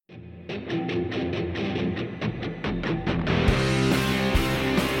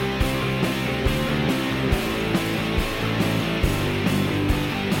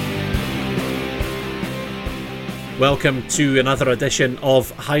Welcome to another edition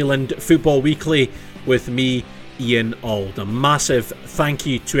of Highland Football Weekly with me, Ian Auld. A massive thank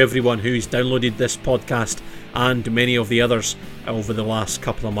you to everyone who's downloaded this podcast and many of the others over the last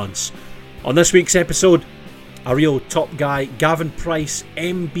couple of months. On this week's episode, a real top guy, Gavin Price,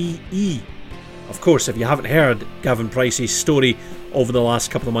 MBE. Of course, if you haven't heard Gavin Price's story over the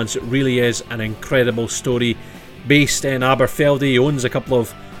last couple of months, it really is an incredible story. Based in Aberfeldy, he owns a couple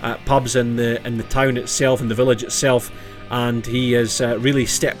of pubs in the town itself, in the village itself, and he has really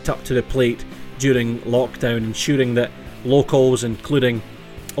stepped up to the plate during lockdown, ensuring that locals, including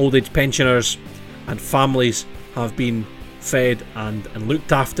old age pensioners and families, have been fed and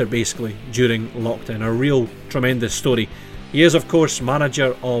looked after basically during lockdown. A real tremendous story. He is of course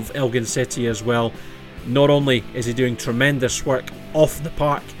manager of Elgin City as well. Not only is he doing tremendous work off the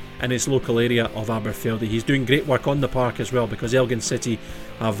park in his local area of Aberfeldy, he's doing great work on the park as well, because Elgin City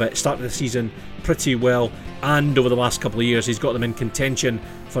have started the season pretty well, and over the last couple of years he's got them in contention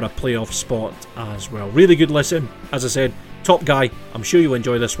for a playoff spot as well. Really good listen. As I said, top guy. I'm sure you'll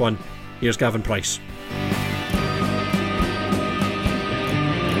enjoy this one. Here's Gavin Price.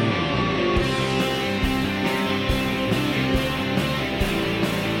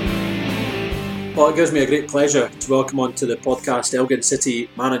 Well, it gives me a great pleasure to welcome onto the podcast Elgin City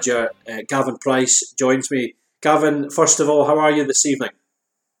manager Gavin Price joins me. Gavin, first of all, how are you this evening?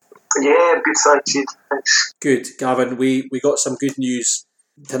 Yeah, good, thanks, Ed. Thanks. Good, Gavin. We got some good news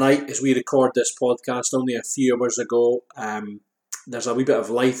tonight as we record this podcast only a few hours ago. There's a wee bit of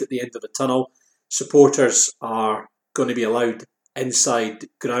light at the end of the tunnel. Supporters are going to be allowed inside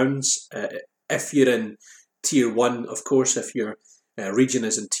grounds if you're in Tier 1, of course, if your region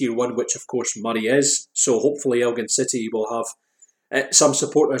is in Tier 1, which of course Murray is. So hopefully Elgin City will have some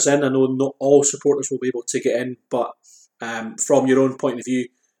supporters in. I know not all supporters will be able to get in, but from your own point of view,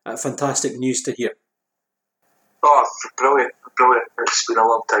 fantastic news to hear. Oh, brilliant. It's been a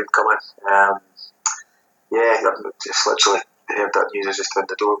long time coming. I've just literally heard that news. I just went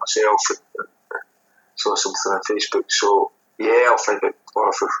the door myself and saw something on Facebook. So yeah, I'll find out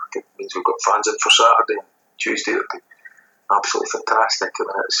tomorrow if it means we've got fans in for Saturday and Tuesday. It'll be absolutely fantastic. I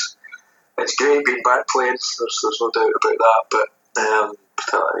mean, it's great being back playing. There's no doubt about that. But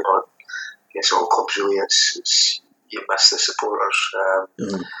I guess all clubs really, it's you miss the supporters.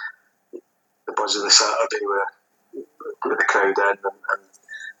 The buzz of the Saturday with the crowd in, and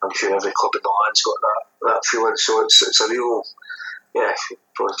I'm sure every club in the land's got that feeling. So it's a real, you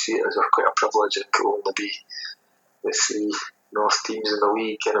probably see it as quite a privilege. It could only be the three North teams in the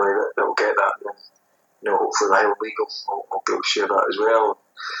league anyway that will get that. And, hopefully the Highland League will be able to share that as well.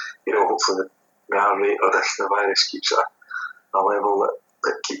 Hopefully the R rate or the virus keeps a level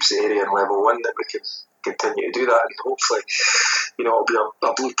that keeps the area in level 1, that we can continue to do that, and hopefully, it'll be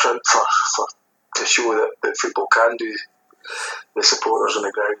a blueprint for to show that football can do the supporters on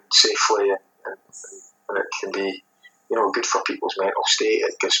the ground safely, and it can be, good for people's mental state.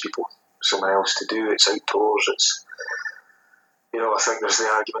 It gives people something else to do. It's outdoors. It's, I think there's the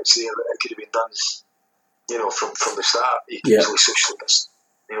arguments there that it could have been done, from the start. You can easily socially distance,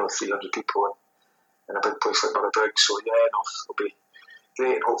 300 people in a big place like Murray. So it'll be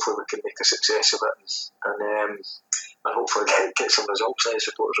great. Hopefully we can make a success of it, and hopefully get some results. And the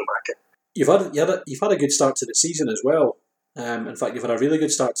supporters are back in. You've had a good start to the season as well. In fact, you've had a really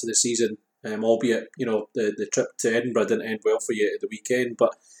good start to the season. Albeit the trip to Edinburgh didn't end well for you at the weekend.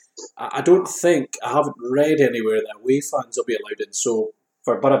 But I haven't read anywhere that away fans will be allowed in. So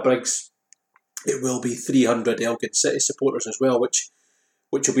for Borough Briggs, it will be 300 Elgin City supporters as well, which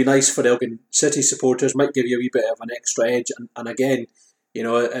will be nice for Elgin City supporters. Might give you a wee bit of an extra edge, and again,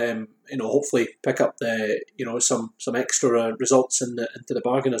 hopefully pick up some extra results into the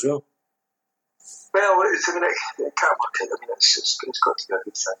bargain as well. Well, it can't work out. It's got to be a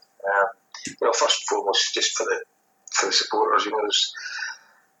good thing. First and foremost, just for the supporters. There's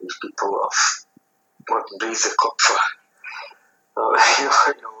these people that have worked and breathed the club for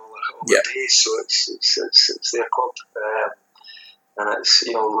over days, so it's their club, and it's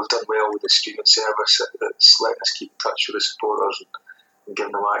we've done well with the streaming service that's letting us keep in touch with the supporters and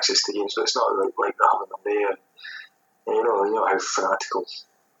giving them access to games. But it's not like having them there. And, you know how fanatical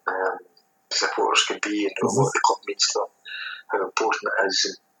supporters can be, and what the club means to them, how important it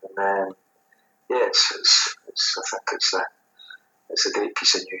is, and I think it's a great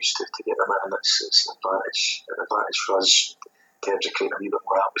piece of news to get them in, and it's an advantage for us in terms of creating a wee bit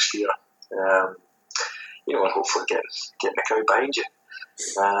more atmosphere, and hopefully getting the crowd behind you.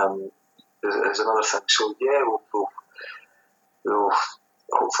 Is another thing. So we'll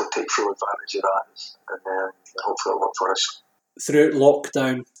hopefully take full advantage of that, and hopefully it'll work for us. throughout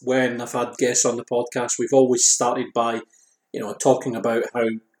lockdown, when I've had guests on the podcast, we've always started by, talking about how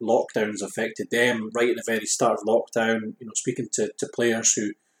lockdowns affected them right at the very start of lockdown. Speaking to players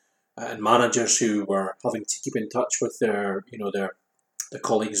who and managers who were having to keep in touch with their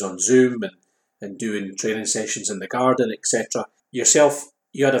colleagues on Zoom and doing training sessions in the garden, etc. Yourself,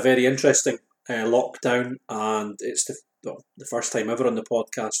 you had a very interesting lockdown, and it's the first time ever on the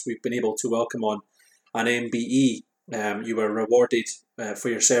podcast we've been able to welcome on an MBE. You were rewarded for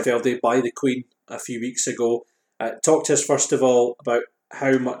your service by the Queen a few weeks ago. Talk to us first of all about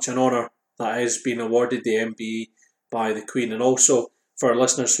how much an honour that is being awarded the MBE by the Queen, and also for our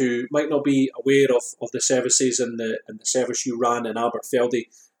listeners who might not be aware of the services and the service you ran in Aberfeldy.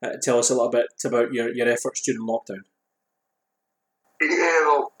 Tell us a little bit about your efforts during lockdown. Yeah,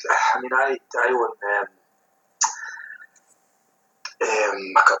 well, I mean, I own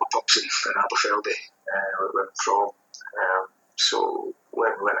a couple of pubs in Aberfeldy, where I'm from. So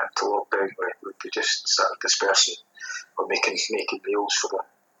when we went into lockdown, we just started dispersing or making meals for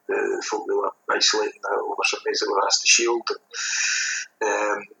the folk that were isolating over some days that were asked to shield.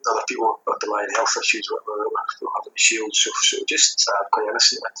 And other people with underlying health issues were having to shield. So just quite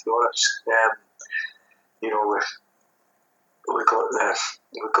innocent, to be honest.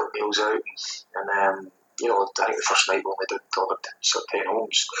 We got meals out, and I think the first night we only did delivered sort of 10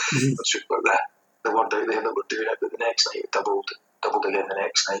 homes. Mm-hmm. Once we got the word out there that we're doing it, but the next night it doubled again the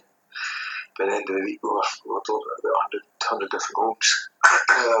next night. By the end of the week we were delivering about 100 different homes.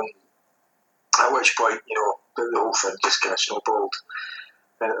 At which point, the whole thing just kind of snowballed.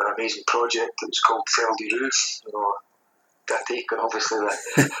 An amazing project that was called Feldy Roof. Got taken obviously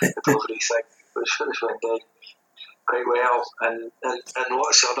the delivery thing, which went down quite well, and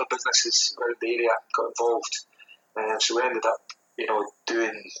lots of other businesses around the area got involved. So we ended up,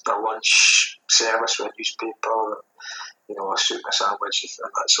 doing a lunch service with a newspaper, a soup and a sandwich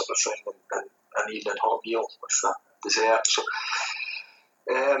and that sort of thing, and an evening hot meal with a dessert. So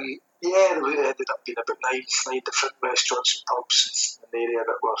we ended up being about nine different restaurants and pubs in the area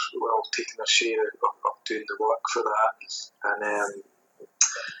that were all taking their share of doing the work for that, and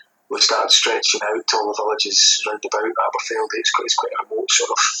we started stretching out to all the villages round about Aberfeldy. It's quite a remote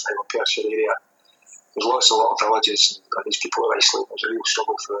sort of Perthshire area. There's a lot of villages, and these people are isolated. There's a real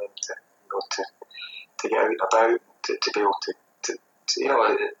struggle for them to get out and about, to be able to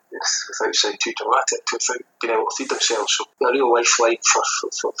without sounding too dramatic, without being able to feed themselves. So a real lifeline for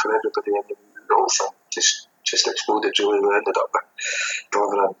everybody, and the whole thing just exploded. Really, we ended up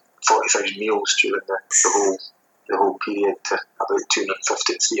delivering 40,000 meals during the whole period to about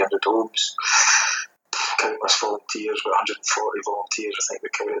 250 to 300 homes. Countless volunteers, about 140 volunteers I think we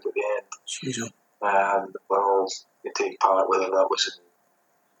counted at the end. We're all taking part, whether that was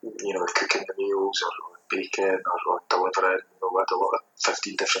in cooking the meals or baking or delivering. We had a lot of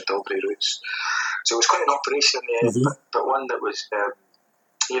 15 different delivery routes. So it was quite an operation in the end, Mm-hmm. but one that was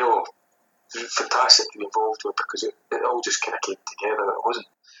fantastic to be involved with, because it all just kind of came together. It wasn't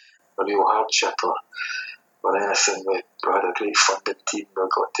a real hardship or anything. We had a great funding team that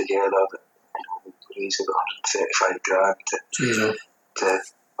got together. We raised about 135 grand to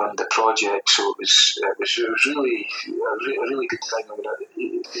fund the project. So it was really a really good thing. I mean,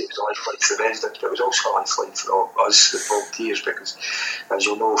 it was a lifeline for the residents, but it was also a lifeline for all us, the volunteers, because as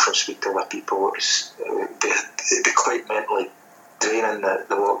you'll know from speaking to other people, it was it'd be quite mentally draining the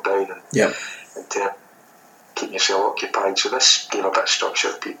lockdown and to keep yourself occupied. So this gave a bit of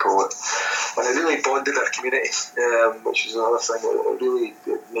structure to people, and it really bonded our community, which is another thing. It really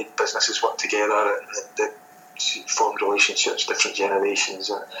made businesses work together. It formed relationships, different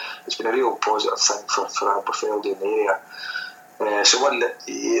generations. It's been a real positive thing for Aberfeldy in the area. So one that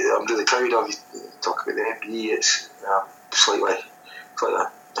I'm really proud of. You talk about the MBE, it's slightly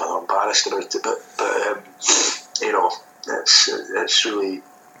I'm embarrassed about it, but it's really,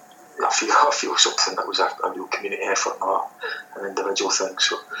 I feel something that was a real community effort, not an individual thing.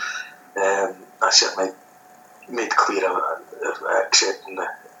 So I certainly made clear accepting the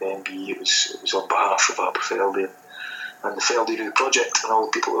MBE was on behalf of Aberfeldy and the Feldy Roof project and all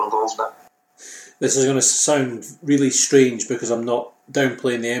the people who are involved in it. This is going to sound really strange because I'm not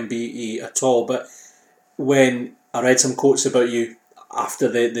downplaying the MBE at all, but when I read some quotes about you after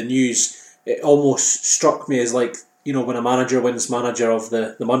the news, it almost struck me as like, when a manager wins manager of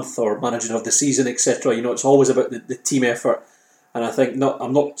the month or manager of the season, etc., it's always about the team effort. And I think,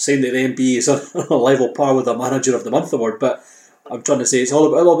 I'm not saying that the MBE is on a level par with a manager of the month award, but I'm trying to say it's all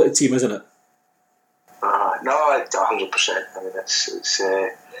about the team, isn't it? No, 100%. I mean, it's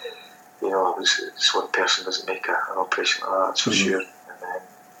one person doesn't make an operation like that, that's for sure. And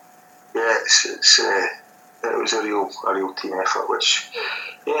it's it was a real team effort, which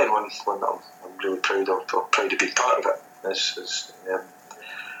and one that I'm really proud of, or proud to be part of it, as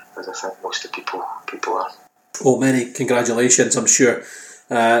I think most of the people are. Well, many congratulations, I'm sure.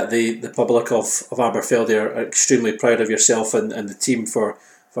 The public of Aberfeldy are extremely proud of yourself and the team for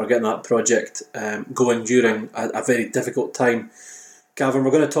getting that project going during a very difficult time. Gavin,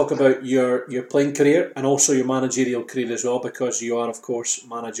 we're going to talk about your playing career and also your managerial career as well, because you are, of course,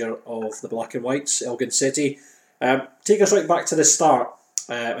 manager of the Black and Whites, Elgin City. Take us right back to the start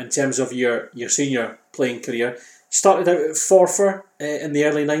in terms of your senior playing career. You started out at Forfar in the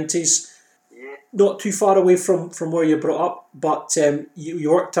early 90s. Not too far away from where you brought up, but you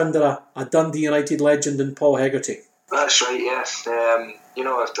worked under a Dundee United legend in Paul Hegarty. That's right, yeah.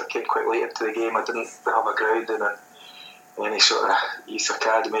 I came quite late into the game. I didn't have a grounding in any sort of youth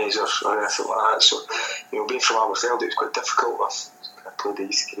academies or anything like that. So, being from Aberfeldy, it was quite difficult. I played the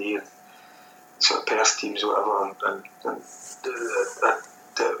youth career, sort of Perth teams or whatever, and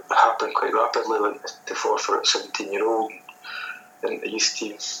it happened quite rapidly. Went to Forfar at 17-year-old. In the youth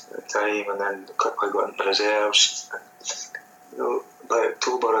team at the time, and then quickly got into reserves. By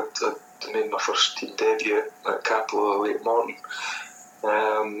October I'd made my first team debut at Capello Lake Morton,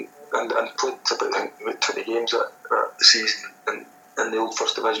 and played about 20 games at the season in the old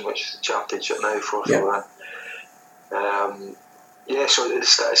First Division, which is the Championship now for Forfar. So it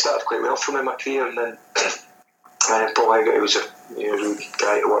started quite well for me in my career, and then Paul Hegarty was a really good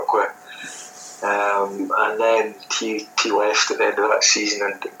guy to work with. And then he left at the end of that season,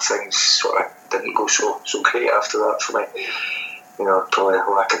 and things sort of didn't go so great after that for me. Probably a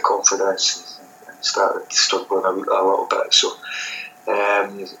lack of confidence and started struggling a little bit. So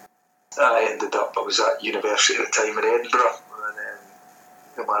I was at university at the time in Edinburgh,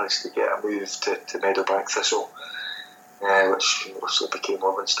 and I managed to get a move to Meadowbank Thistle, which obviously became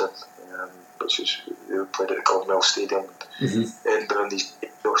Livingston, which was we played at the Commonwealth Stadium in Edinburgh.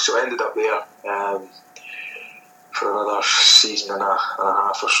 So I ended up there for another season and a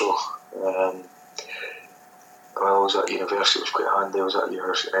half or so. While I was at university, it was quite handy. I was at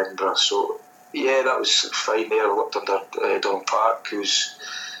university in Edinburgh, so that was fine there. I worked under Donald Park, he was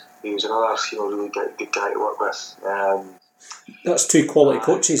another really good guy to work with. That's two quality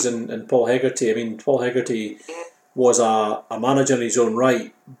coaches in Paul Hegarty. I mean, Paul Hegarty was a manager in his own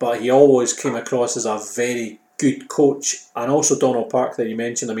right, but he always came across as a very good coach. And also Donald Park that you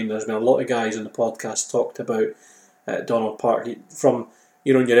mentioned. I mean, there's been a lot of guys in the podcast talked about Donald Park. From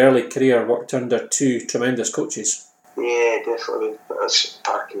in your early career, worked under two tremendous coaches. Yeah, definitely.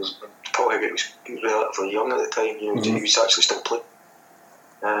 Paul Hegarty was relatively young at the time. He was actually still playing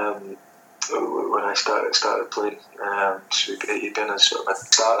when I started playing. So he'd been at sort of the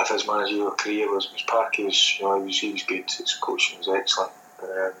start of his managerial career was Park. He was good. His coaching was excellent.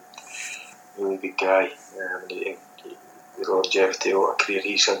 Really good guy. The longevity of what a career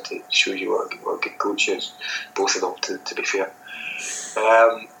he's had shows you what a good coach is. Both of them, to be fair.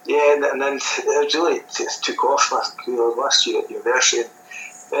 And then it really took off last year at university.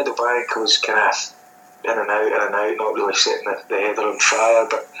 Meadowbank was kind of in and out, not really setting the heather on fire,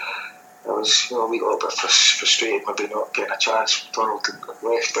 but I was a little bit frustrated, maybe not getting a chance. Donald had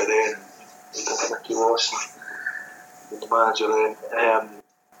left by then, and Nicky Lawson, the manager then.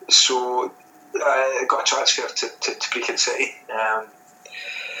 So I got a transfer to Brechin City, and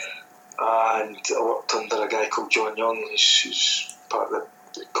I worked under a guy called John Young, who's part of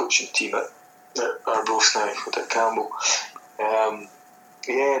the coaching team at Arbroath now, at Campbell.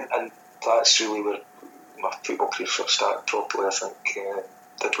 And that's really where my football career first started properly. I think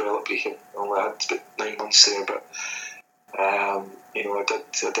did well at Brechin. I only had about 9 months there, but I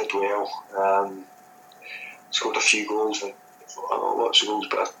did well. Scored a few goals and lots of goals,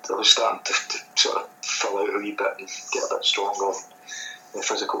 but I was starting to sort of fill out a wee bit and get a bit stronger. The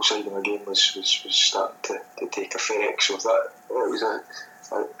physical side of my game was starting to take effect. So that it was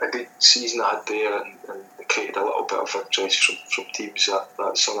a good season I had there, and it created a little bit of interest from teams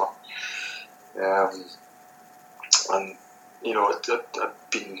that summer. And I'd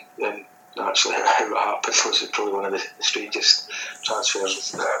been in. Actually, how it happened was probably one of the strangest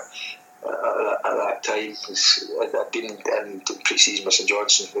transfers at that time. I'd been in pre-season with St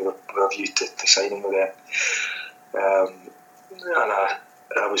Johnstone. We were reviewed to sign him with them, and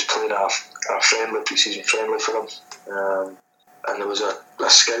I was playing a friendly pre-season friendly for him, and there was a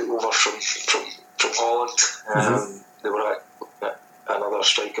scout over from Holland. They were at another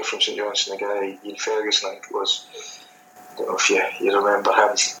striker from St Johnstone, a guy Ian Ferguson, I think it was. I don't know if you remember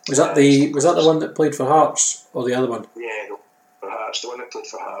him. Was that the one that played for Hearts, or the other one? Yeah, for Hearts, the one that played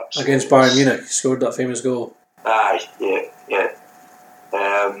for Hearts against Bayern Munich, scored that famous goal. Aye, yeah.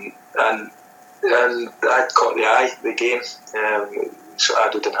 And and I'd caught the game. So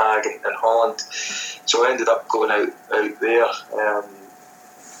ADO Den Haag in Holland. So I ended up going out there.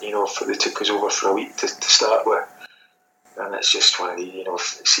 They took us over for a week to start with, and it's just one of the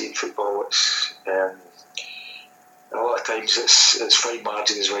seeing football. It's a lot of times it's fine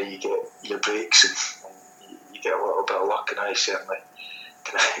margins where you get your breaks and you get a little bit of luck, and I certainly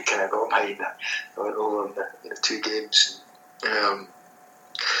kind of got mine. I went over in the 2 games. And,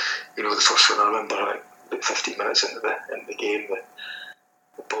 the first one I remember about 15 minutes into the game,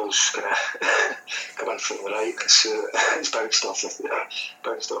 the ball's kind of come in from the right, so it's bounced off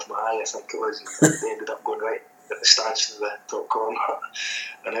my eye, I think it was, and they ended up going right at the stands to the top corner,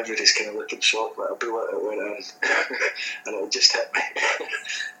 and everybody's kind of looking shocked like a bullet it went in, and it just hit me.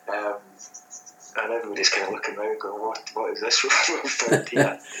 And everybody's kind of looking around going, what is this we've found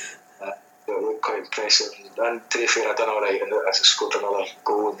here? It looked quite impressive, and to be fair, I done alright, and I scored another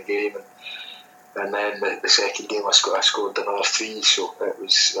goal in the game, and then the second game I scored another 3, so I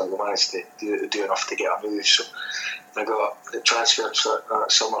managed to do enough to get a move. So I got transferred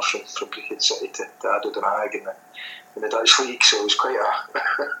that summer from Brechin City to ADO Den Haag in the Dutch league, so it was quite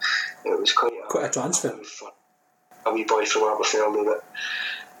a transfer for a wee boy from Aberfeldy. But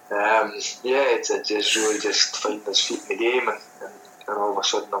it just really just finding his feet in the game, and all of a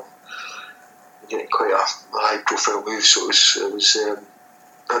sudden I'm getting quite a high profile move. So it was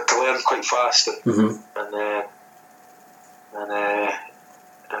I had to learn quite fast and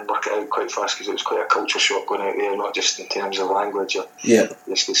work it out quite fast, because it was quite a culture shock going out there, not just in terms of language or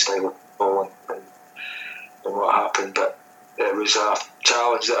just the style of football and what happened, but it was a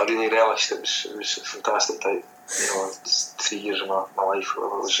challenge that I really relished. It was a fantastic time. 3 years of my life I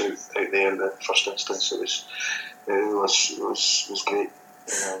was out there in the first instance. It was great.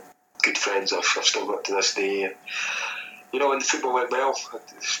 Good friends I've still got to this day. When the football went well, the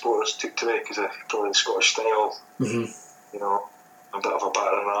supporters took to it because of probably the Scottish style. A bit of a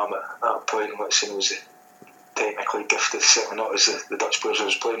battering ram at that point. I'm not saying I was technically gifted, certainly not as the Dutch players I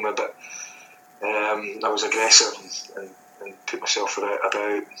was playing with, but I was aggressive and put myself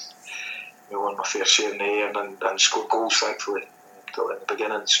about. Won my fair share in the air and scored goals, thankfully, in the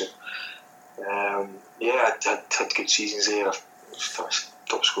beginning. So, I had good seasons there. I was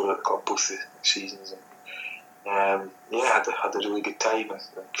top scorer at the club both the seasons. And, I had a really good time and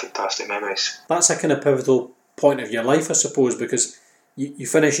fantastic memories. That's a kind of pivotal point of your life, I suppose, because you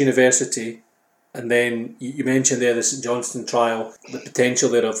finish university, and then you mentioned there the St Johnstone trial, the potential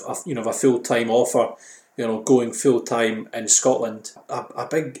there of a full-time offer, going full-time in Scotland. A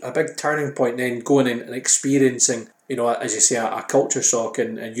big turning point then, going in and experiencing, as you say, a culture shock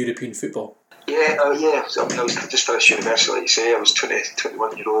in European football. I was just finished university, like you say. I was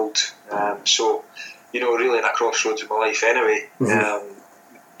 21 year old, so really in a crossroads in my life anyway.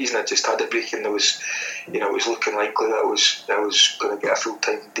 Even I just had a break, and it was looking likely that I was going to get a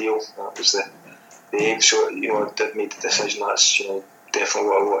full-time deal. That was the aim. So I did make the decision. That's definitely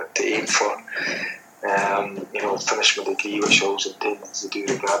what I wanted to aim for. Finish my degree, which I was intending to do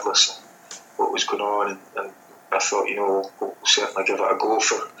regardless of what was going on, and I thought we'll certainly give it a go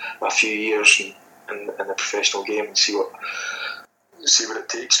for a few years in the professional game and see what it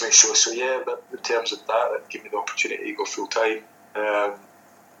takes me. So but in terms of that gave me the opportunity to go full time.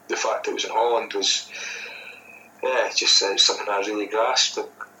 The fact that it was in Holland was just something I really grasped, and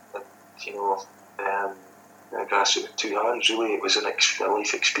I grasped it with 2 hands. Really, it was a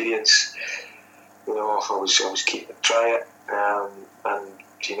life experience. I was keen to try it, and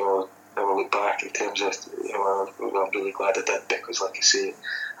never look back in terms of I'm really glad I did, because like I say,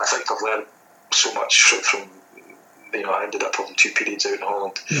 I think I've learned so much from I ended up having 2 periods out in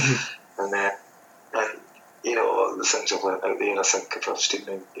Holland, and the things I've learned out there, I think if I've stood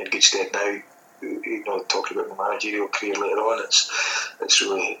in good stead now, talking about my managerial career later on, it's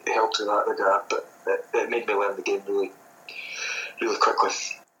really helped in that regard. But it made me learn the game really, really quickly.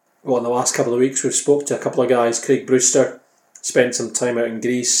 Well, in the last couple of weeks, we've spoke to a couple of guys. Craig Brewster spent some time out in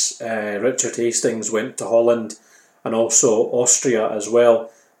Greece. Richard Hastings went to Holland and also Austria as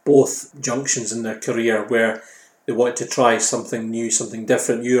well. Both junctions in their career where they wanted to try something new, something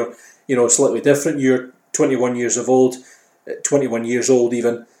different. You're, slightly different. You're 21 years old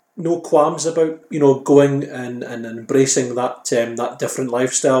even. No qualms about, going and embracing that different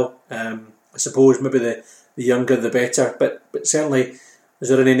lifestyle. I suppose maybe the younger the better, but certainly, is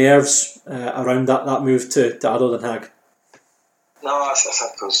there any nerves around that move to ADO Den Haag? No, I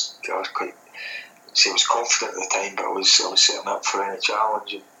think I was quite. I was confident at the time, but I was setting up for any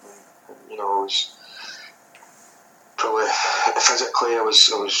challenge, and I was probably physically I was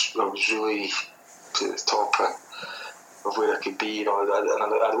really to the top of where I could be, and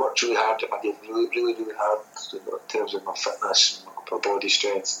I'd worked really hard at my game, really hard in terms of my fitness and my body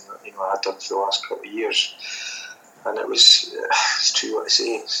strength, and I had done for the last couple of years. And it's true what I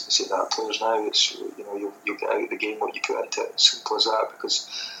say that players now, it's you get out of the game what you put into it, simple as that. Because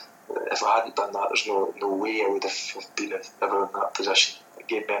if I hadn't done that, there's no way I would have been ever in that position. It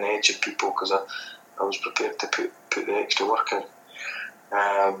gave me an edge in people because I was prepared to put the extra work in,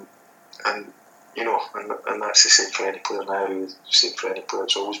 and that's the same for any player now. The same for any player.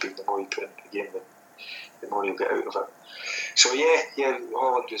 It's always been, the more you put into the game, the more you get out of it. So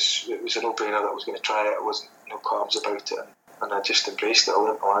Holland was a no-brainer that I was going to try it. I wasn't no qualms about it, and I just embraced it. I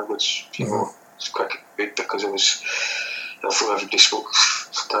learned the language. It's quite good because although everybody spoke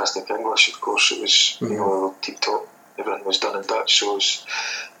fantastic English, of course it was team top. Everything was done in Dutch, so I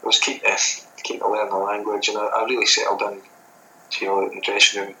was keen to learn the language, and I really settled in. In the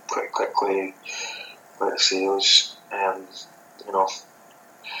dressing room quite quickly. Let's say I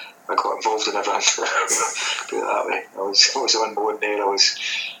got involved in everything. Put it that way. I was on board there. I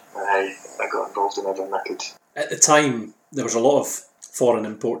got involved in everything I could. At the time, there was a lot of foreign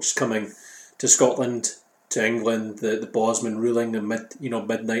imports coming to Scotland, to England. The Bosman ruling in mid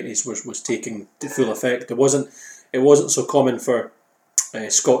 90s was taking to full effect. It wasn't so common for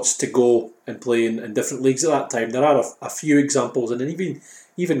Scots to go and play in different leagues at that time. There are a few examples, and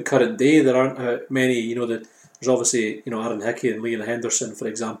even current day there aren't many. There's obviously Aaron Hickey and Leon Henderson, for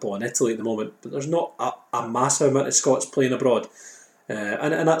example, in Italy at the moment, but there's not a massive amount of Scots playing abroad,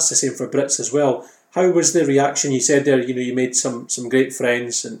 and that's the same for Brits as well. How was the reaction? You said there, you made some great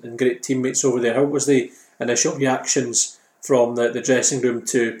friends and great teammates over there. How was the initial reactions from the dressing room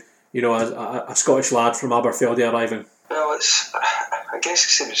to a Scottish lad from Aberfeldy arriving? Well, I guess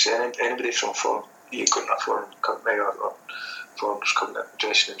it's the same as anybody from foreign. You couldn't have foreign company or foreigners coming to the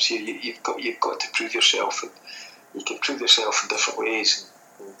dressing rooms here. You've got to prove yourself, and you can prove yourself in different ways.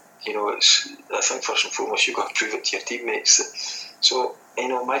 And I think first and foremost you've got to prove it to your teammates. So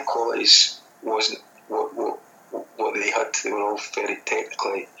my qualities wasn't what they had. They were all very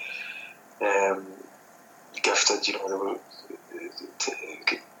technically gifted. They were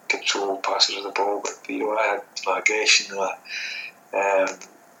could control passes of the ball, but I had my aggression, a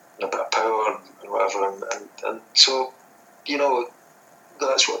bit of power and whatever, and so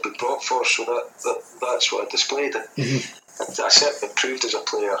that's what I'd been brought for. So that's what I displayed. And I certainly improved as a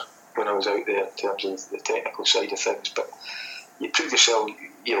player when I was out there in terms of the technical side of things. But you prove yourself,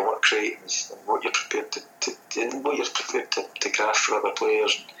 work rate and what you're prepared to graft for other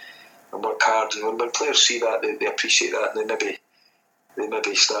players and work hard. And when players see that, they appreciate that, and they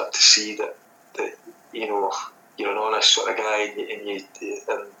maybe start to see that you're an honest sort of guy, and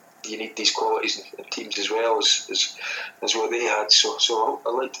you need these qualities in teams as well as what they had. So I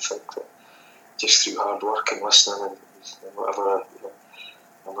like to think that just through hard work and listening and whatever,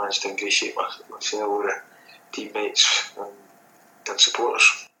 I managed to ingratiate myself with teammates and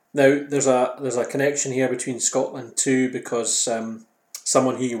supporters. Now there's a connection here between Scotland too, because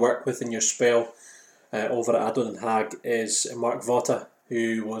someone who you work with in your spell over at Adon and Hague is Mark Votta,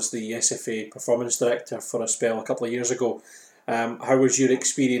 who was the SFA performance director for a spell a couple of years ago. How was your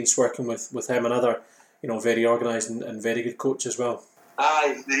experience working with him, another very organised and very good coach as well?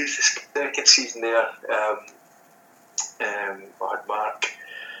 Aye, this very good season there. I had Mark,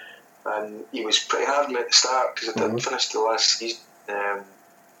 and he was pretty hard on me at the start because I didn't finish the last season.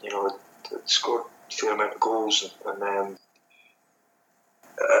 Scored a fair amount of goals, and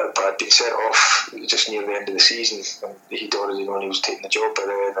but I'd been sent off just near the end of the season, and he'd already known he was taking the job by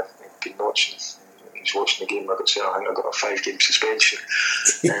then. I'd been watching. He was watching the game. I think I got a 5-game suspension,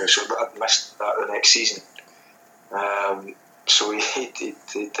 so I'd missed that the next season. So he'd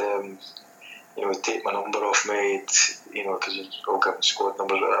take my number off me, because you'd all given squad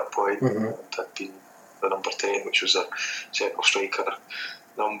numbers at that point. And I'd been the number 10, which was a central striker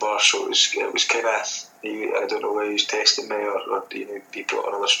number. So it was kind of, I don't know whether he was testing me or he brought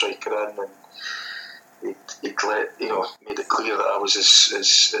another striker in, and he'd made it clear that I was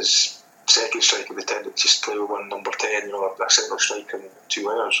his second striker. We tended to just play with one number 10, a central striker and two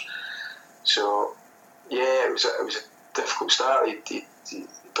wingers. So it was a difficult start.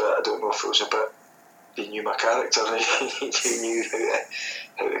 But I don't know if it was a bit, he knew my character, he knew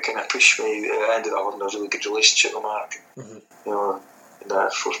how to kind of push me. I ended up having a really good relationship with Mark, and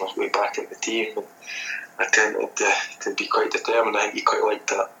that forced my way back into the team, and I tended to be quite determined. I think he quite liked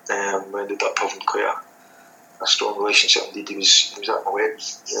that. We ended up having quite a strong relationship. Indeed, he was at my wedding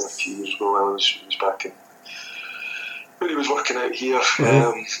a few years ago. I was back in when he was working out here.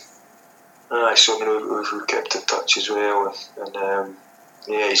 So we kept in touch as well, and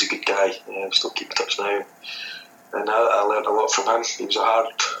he's a good guy. We still keep in touch now. I learned a lot from him. He was a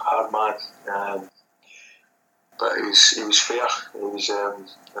hard man, but he was fair. He was.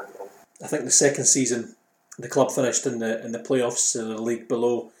 I think the second season, the club finished in the playoffs in the league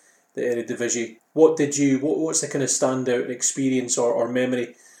below the Eredivisie. What's the kind of standout experience or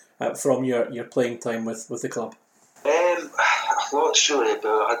memory from your playing time with the club? Lots really,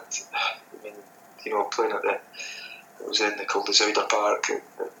 but playing at it was in called the Zuider Park at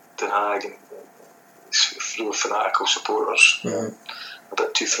Den Haag, and it's real fanatical supporters. A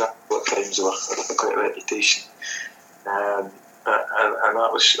bit too fanatical at times. They had quite a reputation, and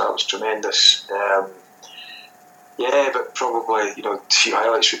that was tremendous. But probably a few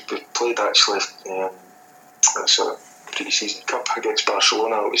highlights we played actually. That sort of pre-season cup against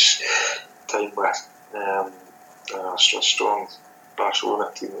Barcelona. It was a time where a strong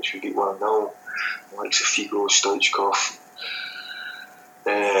Barcelona team which we beat 1-0. Like Figo, Stoichkov,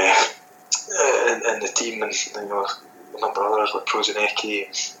 and the team, and a number of others like Prozinecki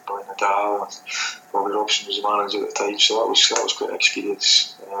and Boy Nadal, and Bobby Robson was the manager at the time. So that was quite an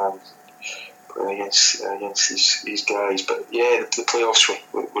experience. Playing against these guys, but the playoffs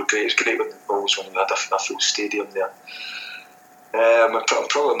were great. It was great when we had a full stadium there.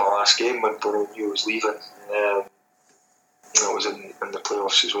 Probably my last game when I knew I was leaving. I was in the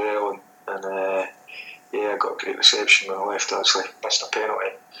playoffs as well, and I got a great reception when I left. I actually missed a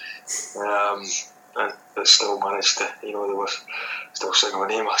penalty, but still managed to. They were still singing my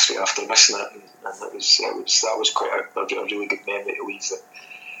name straight after missing it, and that was quite a really good memory to leave.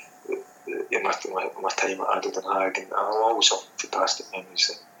 In my time at Ado Den Haag, and I'll always have fantastic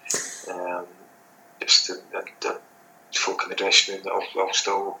memories. Just the folk in the dressing room that I'll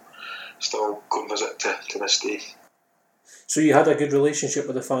still go and visit to this day. So you had a good relationship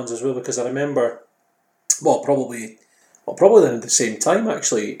with the fans as well, because I remember, probably at the same time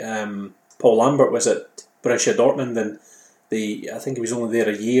actually. Paul Lambert was at Borussia Dortmund, and I think he was only there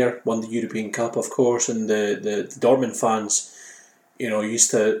a year. Won the European Cup, of course, and the Dortmund fans, used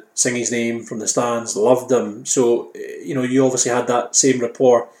to sing his name from the stands, loved him. So, you obviously had that same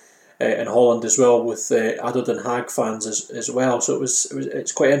rapport in Holland as well with Ado Den Haag fans as well. So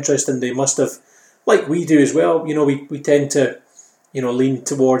it's quite interesting. They must have, like we do as well. We tend to, lean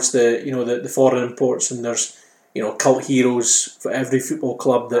towards the foreign imports, and there's cult heroes for every football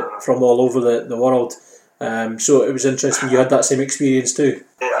club that from all over the world. So it was interesting. You had that same experience too.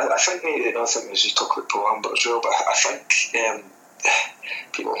 I think another thing is you talk about Paul Lambert as well, but I think.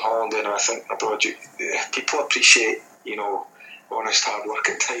 People in Holland and I think abroad, people appreciate honest hard work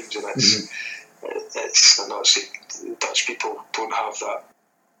at times, and it's I'm not saying Dutch people don't have that,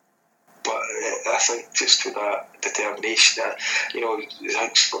 but I think just with that determination, I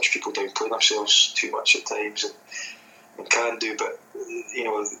think Scottish people downplay themselves too much at times and can do, but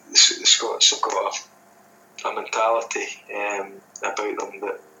the Scots have got a mentality about them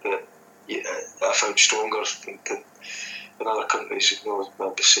that I found stronger than in other countries.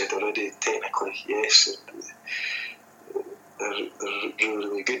 I've said already, technically, yes, they're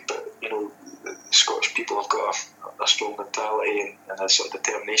really good, but the Scottish people have got a strong mentality and a sort of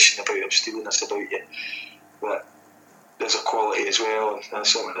determination about them, steeliness about you, that there's a quality as well, and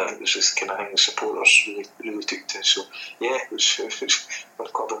that's something that I think was just the kind of thing the supporters really took to. So it was a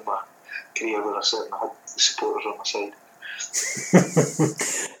club in my career where I certainly had the supporters on my side.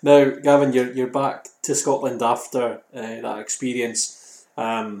 Now, Gavin, you're back to Scotland after that experience.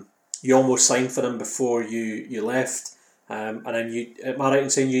 You almost signed for them before you left, and then am I right in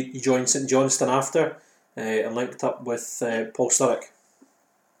saying you joined St Johnstone after and linked up with Paul Sturrock?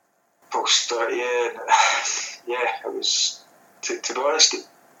 Paul Sturrock, it was to be honest,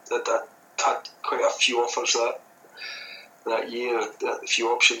 I had quite a few offers that year, a few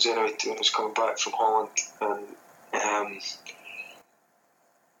options anyway when I was coming back from Holland, and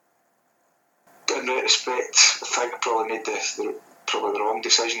in retrospect, I think I probably made the wrong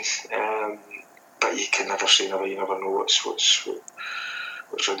decision. But you can never say never. You never know what's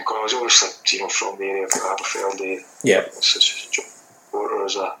around the corner. I was obviously from the area of Aberfeldy. Yeah. Supporter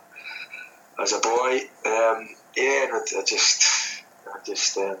as a boy. And I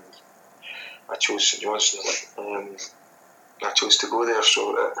chose St Johnstone. I chose to go there.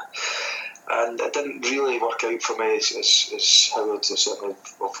 So. And it didn't really work out for me as how I'd certainly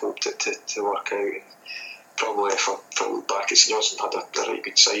have hoped it to work out. And probably if I look back at St Johnstone, had a right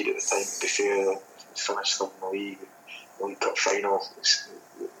good side at the time. To be fair, finished them in the League Cup final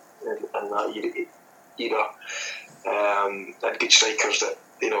in that era. And good strikers that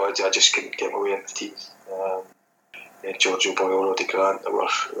I just couldn't get my way in the team. Giorgio Boyle, Roddy Grant that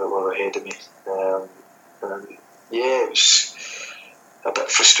were ahead of me. It was a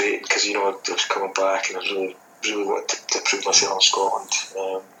bit frustrating because I was coming back and I was really really wanted to prove myself in Scotland.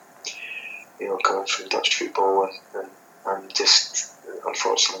 Coming from Dutch football and just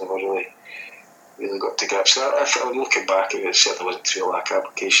unfortunately never really got to grips. If I'm looking back at it, certainly wasn't through a lack of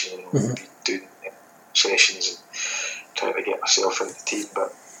application. Doing sessions and trying to get myself in the team,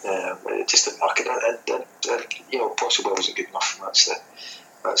 but it just didn't work. And possibly I wasn't good enough. And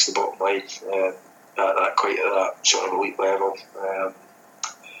that's the bottom line. At that sort of elite level, I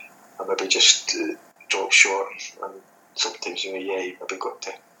maybe just dropped short, and sometimes you maybe got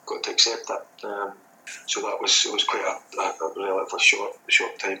to accept that. So it was quite a relatively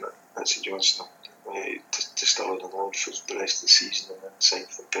short time at St Johnstone to still on loan for the rest of the season and then sign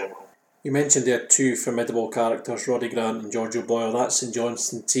for Birmingham. You mentioned there two formidable characters, Roddy Grant and George O'Boyle. That St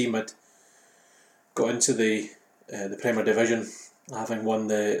Johnstone team had got into the Premier Division, having won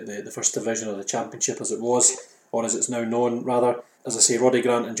the First Division, or the Championship as it was, or as it's now known rather. As I say, Roddy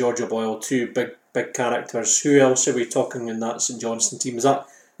Grant and George O'Boyle, two big characters. Who else are we talking in that St Johnstone team? Is that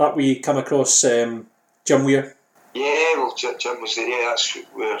we come across Jim Weir? Yeah, well, Jim was there. Yeah, that's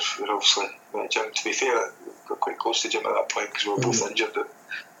where obviously met Jim. To be fair, got quite close to Jim at that point because we were both injured at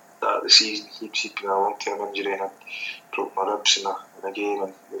the season. He'd been a long-term injury and I broke my ribs in a game,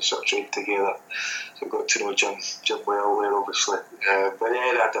 and we sort of trained together. So I got to know Jim well there, obviously. But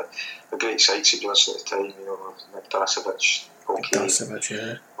yeah, they had a great side St Johnstone at the time. Nick Dasovic,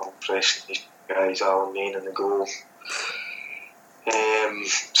 yeah. All pressing guys, Alan Main in the goal.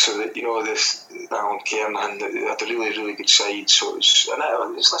 So that this Alan Kernan had a really good side. So it was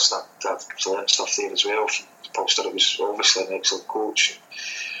listening to I've learned stuff there as well. Polster, it was obviously an excellent coach.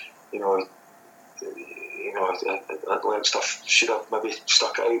 I learned stuff. Should have maybe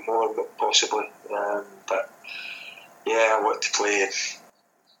stuck it out more, but possibly. But yeah, I want to play.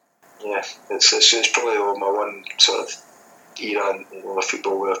 Yeah, it's probably my one sort of era in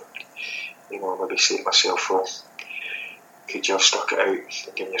football where maybe say to myself, well, could you have stuck it out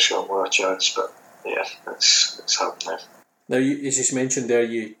and given yourself more a chance? But yeah, it's happened now. Now, as you mentioned there,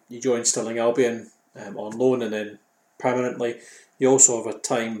 you joined Stirling Albion on loan and then permanently. You also have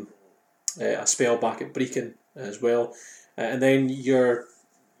a spell back at Brecon as well, and then you're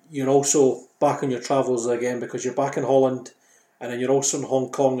also back on your travels again because you're back in Holland, and then you're also in Hong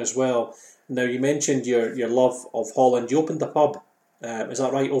Kong as well. Now, you mentioned your love of Holland. You opened a pub, is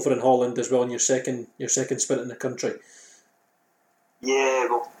that right, over in Holland as well in your second stint in the country? Yeah,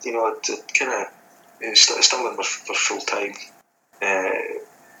 well, it kind of still in for full time.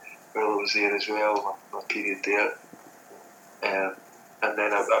 While I was there as well, my period there. And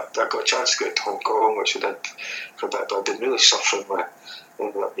then I got a chance to go to Hong Kong, which I did for a bit, but I've been really suffering with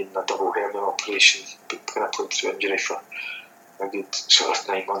ended up being a double hernia operation, kind of played through injury for a good sort of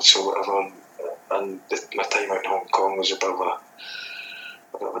 9 months or whatever, and my time out in Hong Kong was a bit of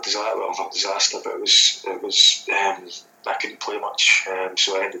a disaster, but it was I couldn't play much,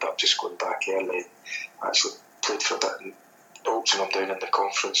 so I ended up just going back early. I actually played for a bit in Oldham down in the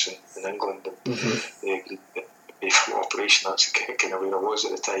conference in England, and they agreed to pay for my operation. That's kind of where I was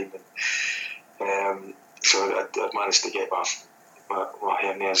at the time, and so I managed to get my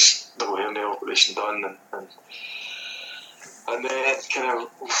double hernia operation done, and then kind of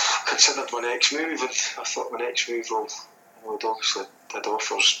considered my next move, and I thought my next move would obviously had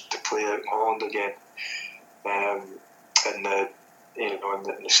offers to play out in Holland again, in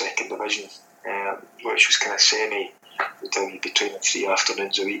the second division, which was kind of semi. You'd be training 3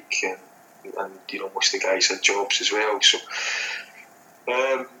 afternoons a week, and most of the guys had jobs as well. So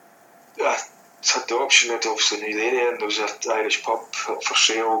I had the option. I'd obviously knew the area, and there was an Irish pub for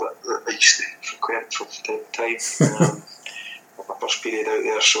sale that I used to frequent from time to time. My first period out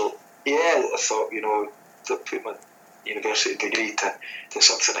there, so yeah, I thought to put my university degree to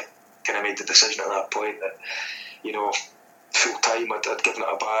something. I kind of made the decision at that point that full time I'd given it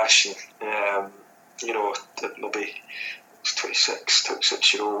a bash, and maybe I was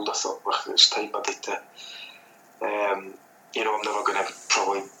 26 year old. I thought, well, it's time maybe to I'm never going to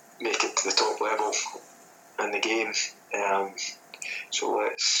probably make it to the top level in the game, so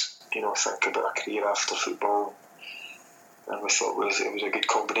let's think about a career after football. And we thought it was a good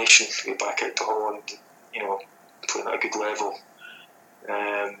combination to get back out to Holland, playing at a good level,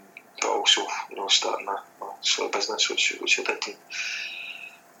 but also starting a sort of business, which I did,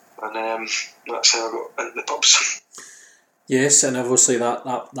 and that's how I got into the pubs. Yes, and obviously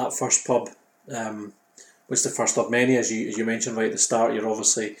that first pub was the first of many, as you mentioned right at the start.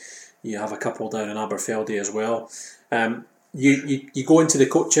 You have a couple down in Aberfeldy as well. You go into the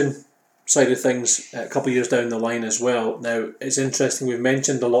coaching side of things a couple of years down the line as well. Now, it's interesting, we've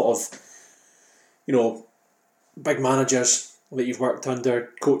mentioned a lot of big managers that you've worked under,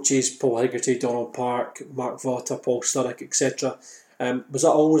 coaches Paul Hegarty, Donald Park, Mark Votta, Paul Sturrock, etc. Was that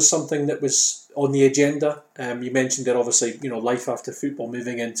always something that was on the agenda? You mentioned that obviously, life after football,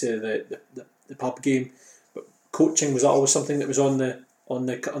 moving into the pub game, but coaching, was that always something that was on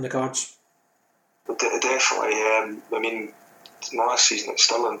the cards? Definitely. I mean, my last season at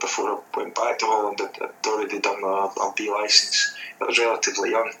Stirling, before I went back to Holland, I'd already done my B licence. I was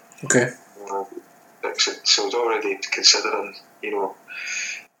relatively young. Okay. So I was already considering,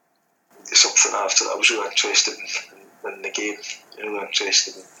 something after that. I was really interested in the game, really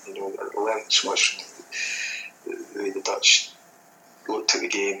interested in, I learned so much from the way the Dutch looked at the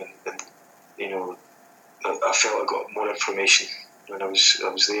game, and I felt I got more information when I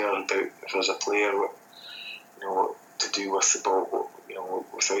was there about if I was a player, what to do with the ball,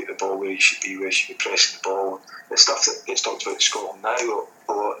 without the ball, where you should be pressing the ball. It's stuff that gets talked about in Scotland now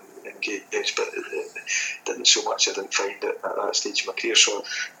a lot in games, but it didn't so much. I didn't find it at that stage of my career, so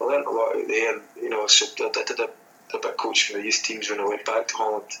I learned a lot out there. And so I did a bit of coaching with the youth teams when I went back to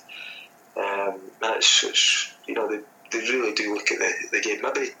Holland, and it's they really do look at the game,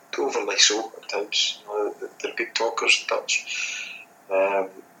 maybe overly so at times. They're good talkers, the Dutch,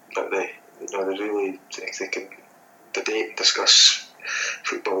 but they really think they can debate and discuss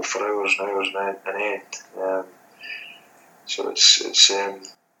football for hours and hours and end. So it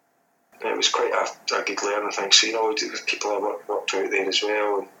was quite a good learning thing. So people I worked out there as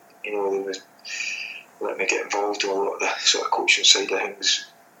well, and they was let me get involved with a lot of the sort of coaching side of things.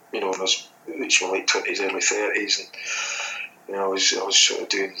 I was reaching my late 20s, early 30s, and I was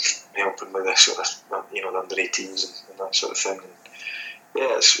sort of helping with the sort of the under 18s and that sort of thing. And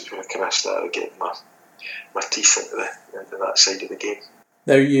it's when I kind of started getting my teeth into that side of the game.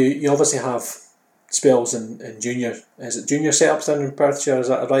 Now you obviously have spells in junior. Is it junior setups down in Perthshire? Is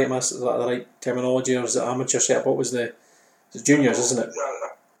that right? Is that the right terminology, or is it amateur setup? What was it's juniors, isn't it?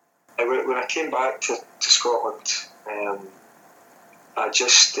 When I came back to Scotland, I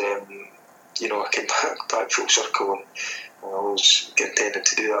just I came back full circle, and I was intended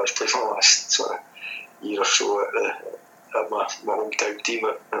to do that. I was playing my last sort of year or so at my hometown team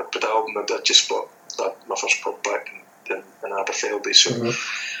at Bredalbin, and I just bought my first pub back in Aberfeldy, so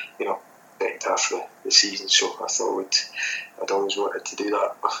second half of the season, so I thought I'd always wanted to do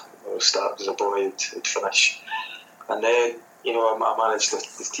that. I started as a boy and finish, and then I managed the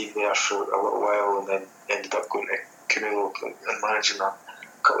team there for a little while, and then ended up going to Camilo and managing a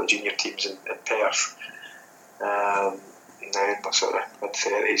couple of junior teams in Perth. And now in my sort of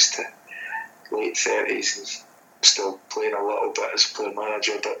mid-30s to late 30s, and still playing a little bit as a player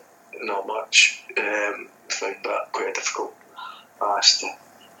manager, but not much. Found that quite a difficult task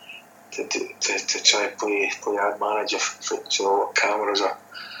to try and play and manage so a lot calmer as a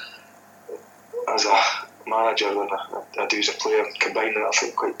manager than I do as a player. Combining that I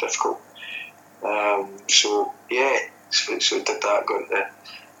find quite difficult. So did that, got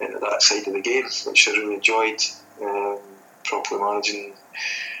into that side of the game, which I really enjoyed, properly managing,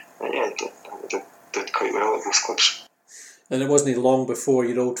 and did quite well at both clubs. And it wasn't long before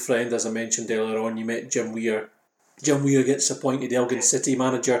your old friend, as I mentioned earlier on, you met Jim Weir. Jim Weir gets appointed Elgin City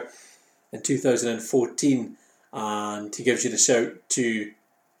manager in 2014, and he gives you the shout to,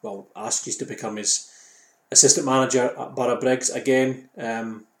 ask you to become his assistant manager at Borough Briggs. Again, a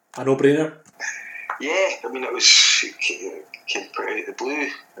no-brainer? Yeah, I mean, it came pretty out of the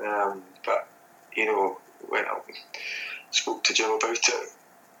blue, but went up and spoke to Jim about it.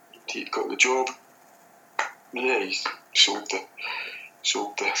 He'd got the job. Yeah, he sold the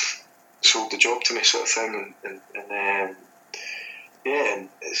job to me, sort of thing, and it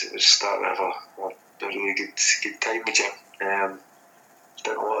was starting to have a really good time with Jim.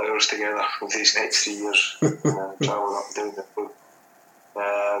 Spent a lot of hours together over these next 3 years, travelling up and down the road,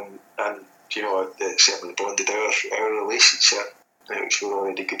 and it certainly bonded our relationship. We were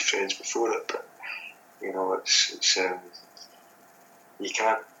already good friends before it, but it's you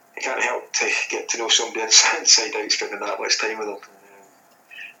can't help to get to know somebody inside out, spending that much time with them.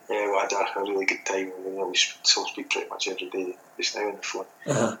 We had a really good time. We still speak pretty much every day just now on the phone.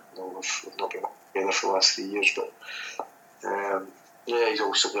 Uh-huh. We've not been together for the last 3 years, but he's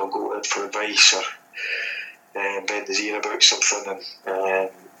always something I'll go to for advice or bend his ear about something,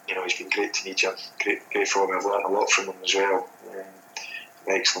 and he's been great to meet Jim. Great for me. I've learned a lot from him as well. An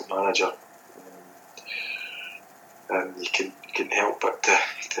excellent manager, and you can help but to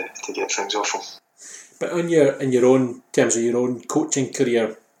get things off him. But in your own terms of your own coaching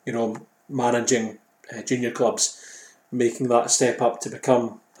career, managing junior clubs, making that step up to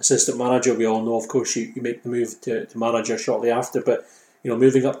become assistant manager, we all know, of course, you make the move to manager shortly after. But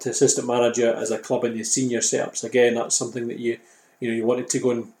moving up to assistant manager as a club in the senior setups, again, that's something that you wanted to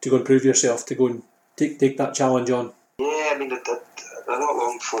go and prove yourself, to go and take that challenge on. Yeah, I mean, not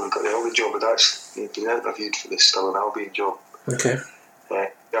long before I got the Albion job, I'd actually been interviewed for the Stirling Albion job. Okay.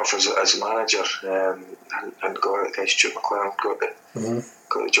 As a manager, and got it. Stuart McLaren got the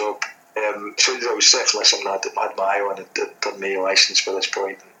job. So I was definitely something I had my eye on. I'd done my licence by this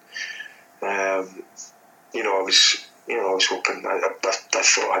point. And, I was hoping. I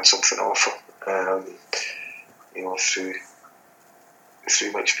thought I had something to offer.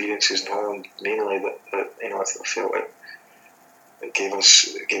 Through my experiences in Holland, mainly that I felt like it gave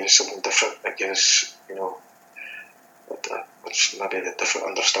us something different. It gave us maybe a different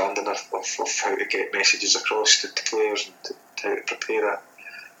understanding of how to get messages across to players and how to prepare a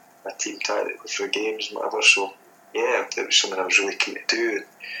team tactically for games and whatever. So yeah, it was something I was really keen to do. And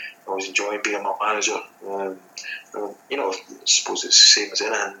I was enjoying being my manager. I suppose it's the same as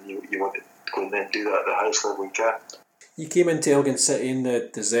anything. You want to go and then do that at the highest level you can. You came into Elgin City in the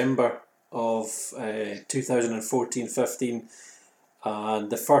December of 2014-15,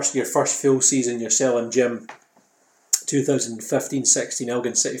 and your first full season, you're selling Jim. 2015-16,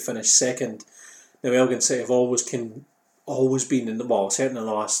 Elgin City finished second. Now Elgin City have always been certainly in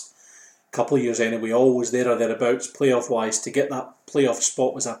the last couple of years anyway, always there or thereabouts playoff wise. To get that playoff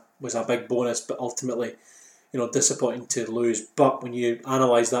spot was a big bonus, but ultimately, disappointing to lose. But when you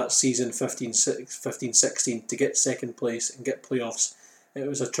analyse that season 15-16 to get second place and get playoffs, it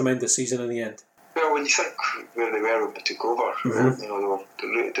was a tremendous season in the end. Well, when you think where they were when they took over, they were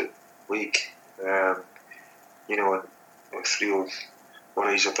rooted the league. And three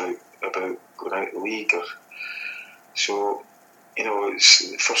worries about going out of the league. It's the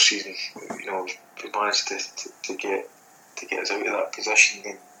first season. We managed to get us out of that position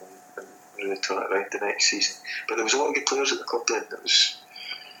and really turn it around the next season. But there was a lot of good players at the club then. It was,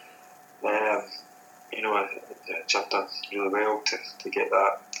 I've done really well to get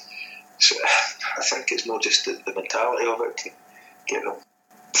that. So I think it's more just the mentality of it, to get them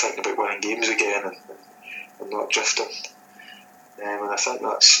thinking about winning games again and not drifting. And I think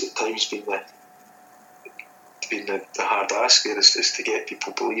that's at times been the hard ask there, is to get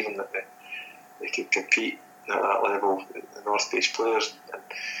people believing that they can compete at that level, the North Base players,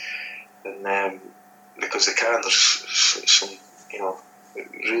 and because they can. There's some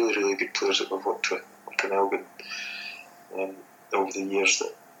really, really good players that we've worked with up in Elgin over the years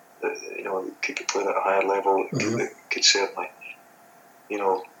that could be playing at a higher level, that could certainly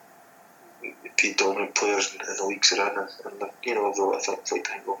be dominant players in the leagues they're in, and though I think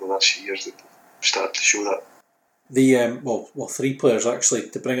over the last few years they've started to show that. The three players actually,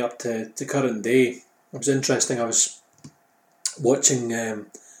 to bring up to current day. It was interesting. I was watching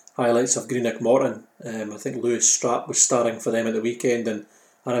highlights of Greenock Morton. I think Lewis Strapp was starting for them at the weekend, and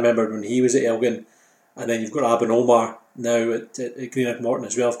I remember when he was at Elgin. And then you've got Abin Omar now at Greenock Morton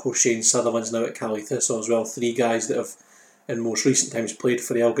as well. Of course, Shane Sutherland's now at Cali Thistle as well. Three guys that have in most recent times played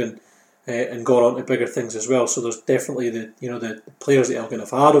for Elgin and gone on to bigger things as well. So there's definitely the players that Elgin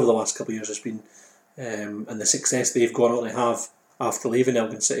have had over the last couple of years has been, and the success they've gone on to have after leaving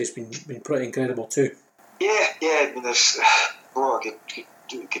Elgin City has been pretty incredible too. Yeah. I mean, there's a lot of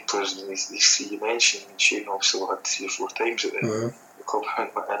good players in these three you mentioned. I mean, Shane obviously had 3 or 4 times at the club,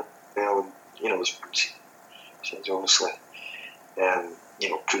 and Shane's obviously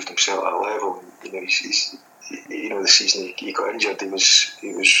proved himself at a level. He's the season he got injured, he was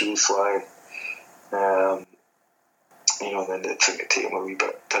really flying. Then I think it took him a wee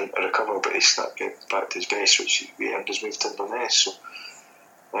bit of time to recover, but he started getting back to his best, which we earned his move to Inverness. So,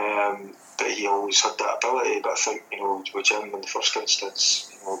 but he always had that ability. But I think with Jim in the first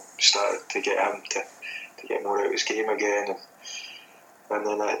instance, started to get him to get more out of his game again, and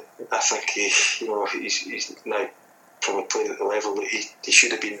then I think he's now probably playing at the level that he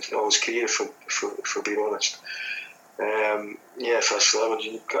should have been all his career, for being honest. First 11,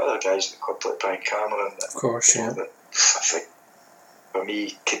 you've got other guys in the club like Brian Cameron. Of course, yeah. That I think for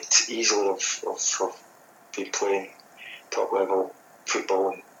me could easily have been playing top level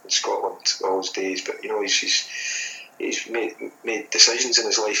football in Scotland all his days. But he's made decisions in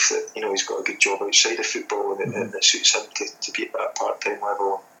his life that he's got a good job outside of football, and it suits him to be at that part-time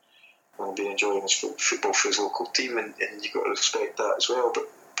level and be enjoying his football for his local team, and you've got to respect that as well. But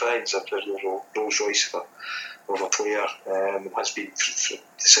Brian's a very Rolls Royce of a player, and has been for the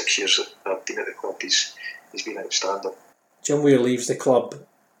 6 years that I've been at the club. He's been outstanding. Jim Weir leaves the club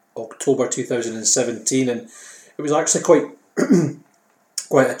October 2017, and it was actually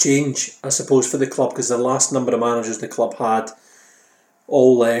quite a change, I suppose, for the club, because the last number of managers the club had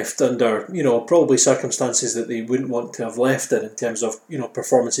all left under, probably circumstances that they wouldn't want to have left in terms of,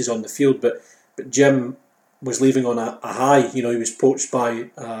 performances on the field. But Jim was leaving on a high. He was poached by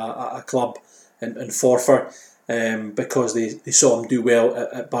a club in Forfar because they saw him do well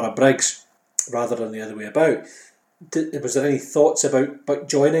at Barrabriggs rather than the other way about. Was there any thoughts about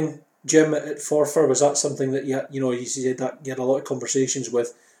joining Jim at Forfar? Was that something that you said that you had a lot of conversations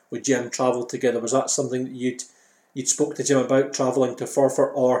with Jim, travelled together? Was that something that you'd spoke to Jim about, travelling to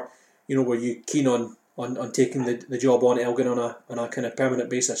Forfar, or were you keen on taking the job on Elgin on a kind of permanent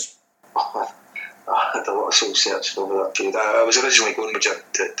basis? I had a lot of soul searching over that period. I was originally going with Jim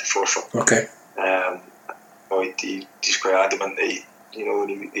to Forfar. Okay. He's quite adamant that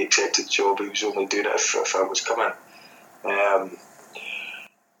when he accepted the job, he was only doing it if I was coming. We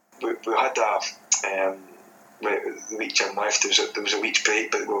had the week Jim left, there was a week's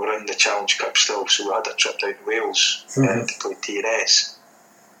break, but we were in the Challenge Cup still, so we had a trip down to Wales to play TNS.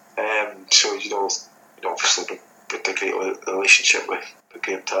 So obviously with a great relationship with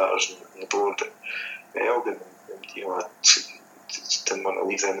Graham Tatters and the board at Elgin, and I didn't want to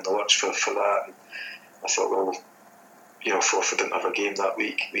leave them in the lurch for that. And I thought, well, Forfar didn't have a game that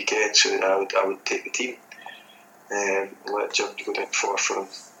weekend, so I would take the team and let Jim go down to Forfar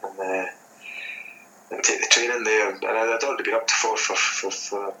and take the training there. And I'd already been up to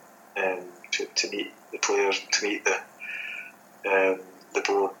Forfar to meet the players and to meet the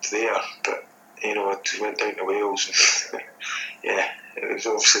board there, but I went down to Wales and it was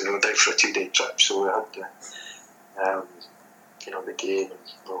obviously we went down for a 2-day trip, so we had the game, and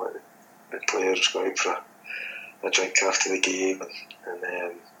the players go out for a drink after the game,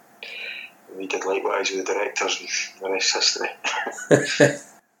 and we did likewise with the directors, and the rest history.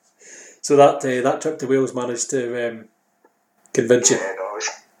 So that trip to Wales managed to convince you? Yeah, no,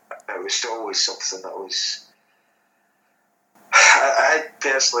 it was always something that was. I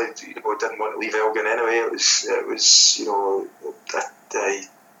personally, didn't want to leave Elgin anyway. It was I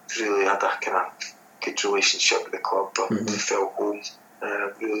really had a kind of good relationship with the club. I felt home.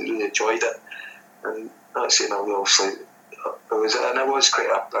 Really enjoyed it, and that's obviously it was quite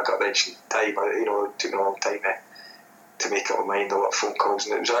a gut-wrenching time. It took me a long time to make up my mind. A lot of phone calls,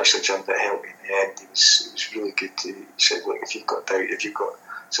 and it was actually Jim that helped me in the end. It was really good. He said, "Look, if you've got doubt, if you've got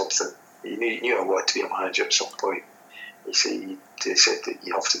something, you knew I wanted to be a manager at some point." He said that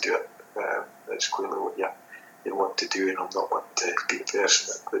you have to do it. That's clearly what you want to do, and I'm not wanting to be the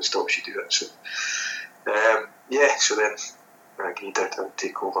person that stops you do it. So, so then I agreed that I would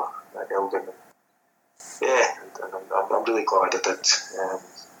take over at Elgin. And I'm really glad I did,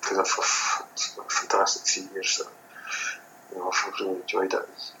 because I've had a fantastic 3 years. I've really enjoyed it,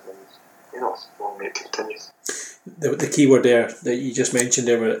 and long may it continue. The key word there that you just mentioned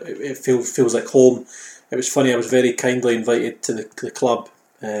there, it feels like home. It was funny, I was very kindly invited to the club,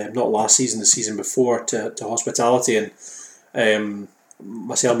 not last season, the season before, to hospitality, and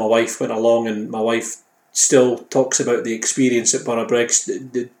myself and my wife went along, and my wife still talks about the experience at Barrabriggs.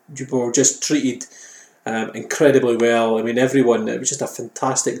 You were just treated incredibly well. I mean, everyone, it was just a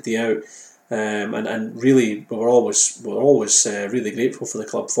fantastic day out, and really we were always really grateful for the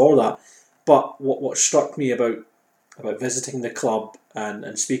club for that. But what struck me about visiting the club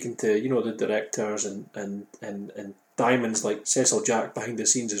and speaking to the directors and diamonds like Cecil Jack behind the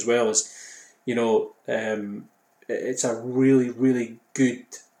scenes as well is it's a really, really good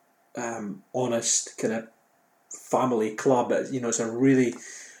honest kind of family club. It's a really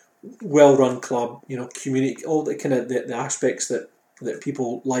well run club, community, all the kind of the aspects that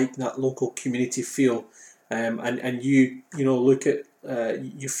people like, that local community feel, and you look at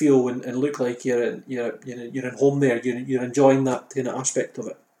you feel and look like you're in home there. You're enjoying that kind of aspect of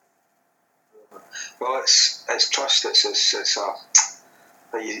it. Well, it's trust. It's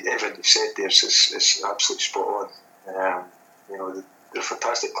everything you've said there is absolutely spot on. They're a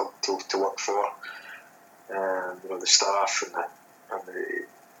fantastic club to work for. The staff and the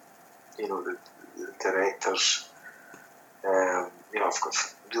directors. I've got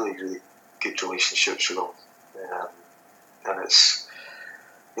really, really good relationships with them, and it's.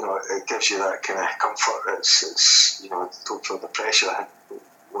 It gives you that kind of comfort. It's don't feel the pressure. I had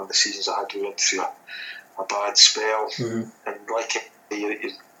one of the seasons I had, we went through a bad spell, and like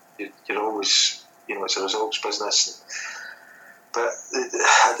you're always, it's a results business. But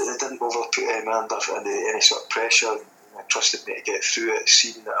it didn't overput any man under any sort of pressure. I trusted me to get through it,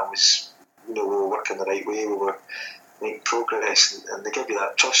 seeing that I was, we were working the right way, we were making progress, and they give you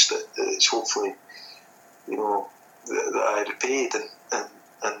that trust that it's hopefully, that I repaid,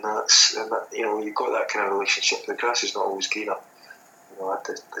 and that you've got that kind of relationship. The grass is not always greener. I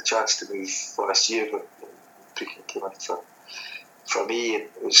had the chance to move last year when Brecon came in for me, it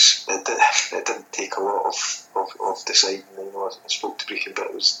didn't take a lot of deciding. I spoke to Brechin, but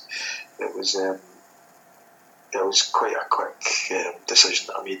it was quite a quick decision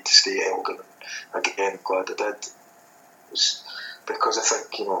that I made to stay at Elgin. And again, I'm glad I did. It was because I think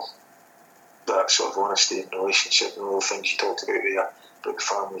that sort of honesty in the relationship and all the things you talked about there, about the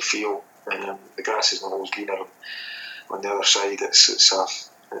family feel. The grass is not always greener on the other side. It's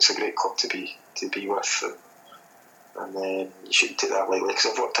a great club to be with, and you shouldn't take that lightly, because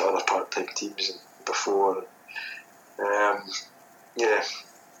I've worked at other part-time teams before.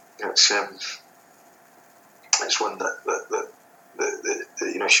 It's one that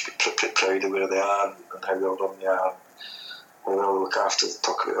should be pretty proud of where they are and how well run they are, how well they look after. They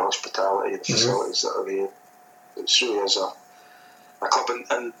talk about the hospitality and the facilities that are there. It really is a club,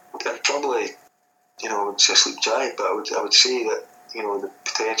 and probably, I would say a sleep giant, but I would say that the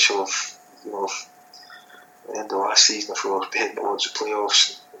potential of the end of last season, if we were heading towards the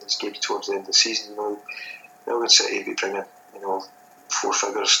playoffs and these games towards the end of the season, Elgin City would be bringing 4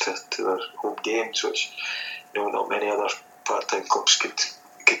 figures to their home games, which not many other part-time clubs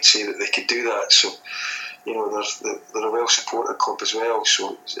could say that they could do that. So they're a well supported club as well.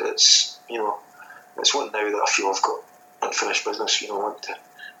 So it's one now that I feel I've got unfinished business. Want to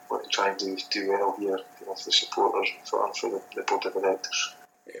try and do well here for the supporters and for the board of directors.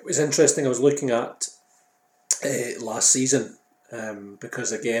 It was interesting. I was looking at last season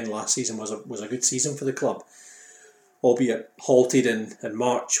because again last season was a good season for the club, albeit halted in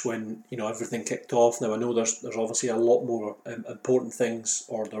March when everything kicked off. Now I know there's obviously a lot more important things,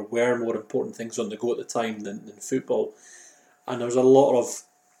 or there were more important things on the go at the time than football, and there was a lot of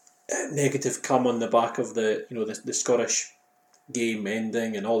negative come on the back of the Scottish game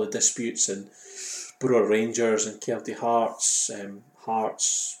ending and all the disputes, and Borough Rangers and Kelty Hearts,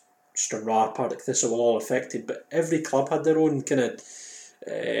 Stranraer, Partick Thistle were all affected, but every club had their own kind of.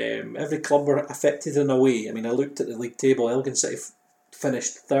 Every club were affected in a way. I mean, I looked at the league table. Elgin City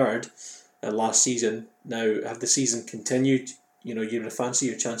finished third last season. Now, have the season continued, you would fancy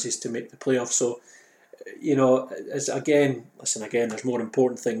your chances to make the playoffs. So, again, there's more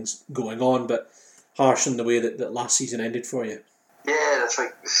important things going on, but harsh in the way that last season ended for you. Yeah, I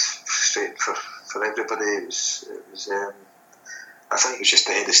think it's frustrating for everybody. It was I think it was just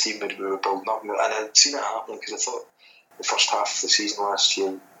the head of steam that we were building up, and I'd seen it happening because I thought the first half of the season last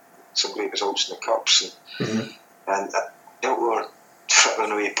year, some great results in the cups, and we were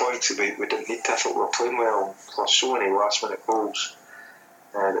frittering away points that we didn't need to. I thought we were playing well, plus so many last minute goals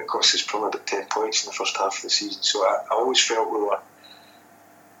that cost us probably about 10 points in the first half of the season. So I always felt we were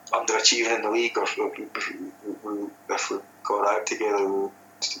underachieving in the league, or if we got out together we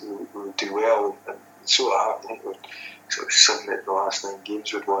would do well, and so it happened. I think we were sort of 7 out of the last 9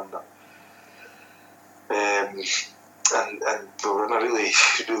 games we'd won. And we were in a really,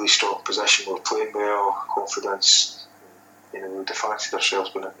 really strong position. We were playing well, confidence. We'd have fancied ourselves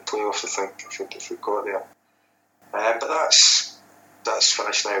going into the playoffs, I think, if we got there. But that's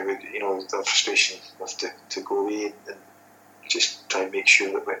finished now. The frustration of to go away and just try and make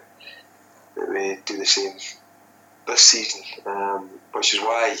sure that we do the same this season. Which is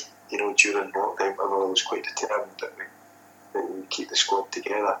why during lockdown I was quite determined that we keep the squad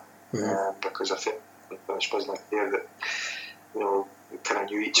together, because I think. Finished business there that we kind of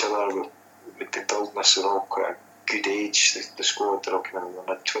knew each other. We'd been building this at all quite a good age. The squad, they're all kind of in their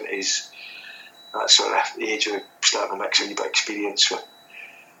mid-20s, that sort of age where we're starting to mix a wee bit of experience with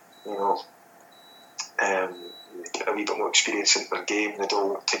get a wee bit more experience in their game. They'd all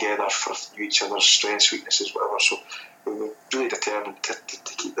work together for each other's strengths, weaknesses, whatever. So we were really determined to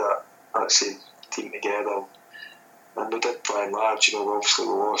keep that same team together. And we did by and large. Obviously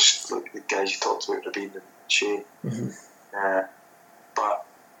we lost the guys you talked about, Rabin and Shane, but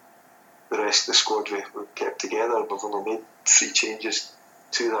the rest of the squad we kept together. We've only made 3 changes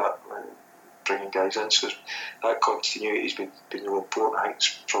to that, bringing guys in. So that continuity has been really important. I think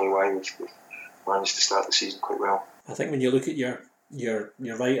it's probably why we've managed to start the season quite well. I think when you look at you're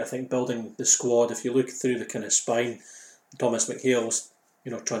right. I think building the squad, if you look through the kind of spine, Thomas McHale's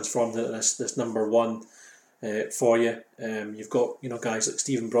transformed into this number one. For you, you've got guys like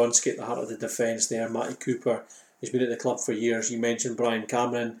Stephen Bronski at the heart of the defence there. Matty Cooper, he's been at the club for years. You mentioned Brian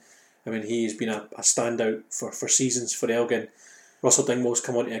Cameron. I mean, he's been a standout for seasons for Elgin. Russell Dingwall's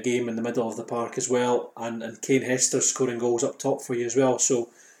come onto a game in the middle of the park as well, and Kane Hester's scoring goals up top for you as well. So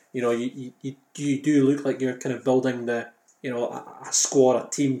you do look like you're kind of building a squad, a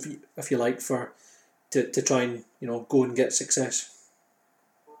team, if you like, to try and go and get success.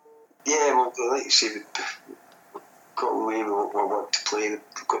 Yeah, well, like you say, we've got the way we want to play.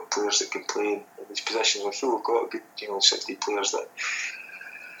 We've got players that can play in these positions. I feel we've got a good, 60 players that,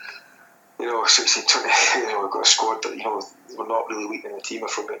 16, 20, we've got a squad that, we're not really weak in the team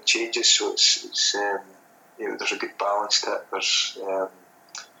if we're making changes, so it's there's a good balance to it.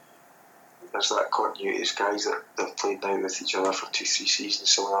 There's that continuity. There's guys that have played now with each other for 2-3 seasons,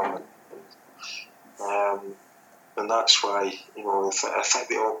 so on. And that's why, I think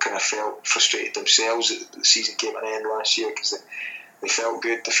they all kind of felt frustrated themselves that the season came to an end last year, because they felt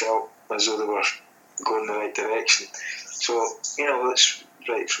good, they felt as though they were going in the right direction. So, that's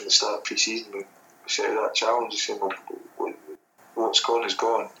right from the start of pre-season, we set out that challenge of saying, well, what's gone is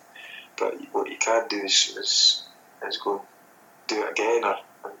gone, but what you can do is go and do it again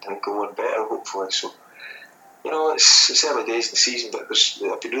and go on better, hopefully. So, it's early days in the season, but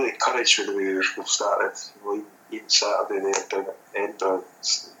I've been really encouraged with the way we've started. Even Saturday there down at Edinburgh,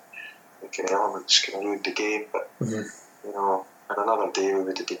 the kind of elements kind of ruined the game, but in another day we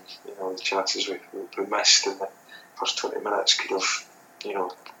would have been, the chances we missed in the first 20 minutes could have,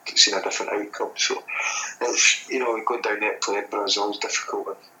 seen a different outcome. So it's, going down there to play Edinburgh is always difficult,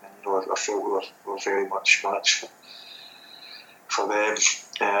 and I felt we were very much matched for them,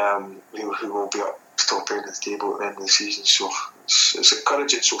 who will be up top end of the table at the end of the season. So it's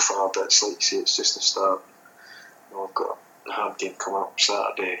encouraging so far, but it's like you say, it's just the start. I've got a hard game coming up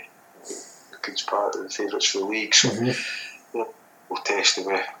Saturday against part of the favourites for the league, so we'll test them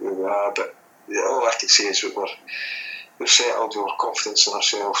where we are. But all I can say is that we're settled, we're confident in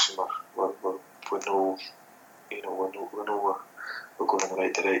ourselves, and we know we're going in the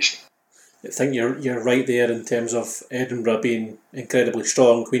right direction. I think you're right there in terms of Edinburgh being incredibly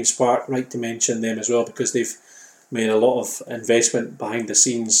strong. Queen's Park, right to mention them as well, because they've made a lot of investment behind the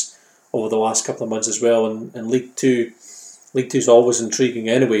scenes over the last couple of months as well. And League Two is always intriguing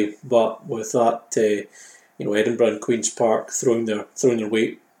anyway, but with that, Edinburgh and Queen's Park throwing their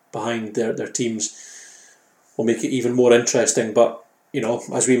weight behind their teams will make it even more interesting. But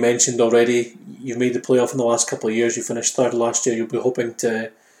as we mentioned already, you've made the playoff in the last couple of years. You finished third last year. You'll be hoping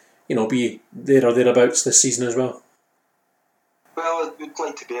to be there or thereabouts this season as well. Well, we'd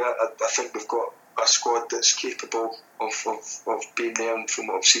like to be. I think we've got a squad that's capable of being there, and from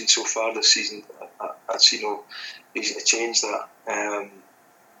what I've seen so far this season, I see no reason to change that.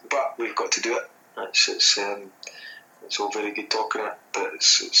 But we've got to do it. It's all very good talking it, but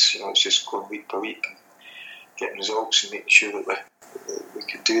it's just going week by week and getting results and making sure that we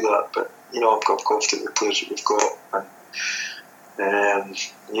can do that. But I'm confident with the players that we've got, and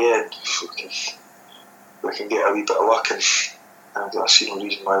we can get a wee bit of luck, and I see no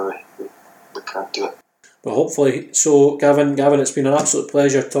reason why we can't do it. Well, hopefully. So, Gavin, it's been an absolute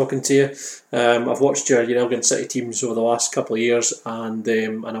pleasure talking to you. I've watched your Elgin City teams over the last couple of years, and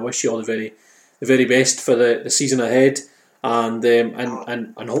I wish you all the very best for the season ahead. And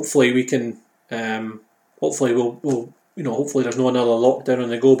hopefully we can. Hopefully we'll hopefully there's no another lockdown on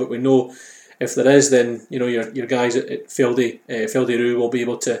the go. But we know if there is, then your guys at Feldy will be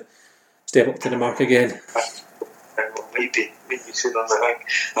able to step up to the mark again. Maybe soon on the ring.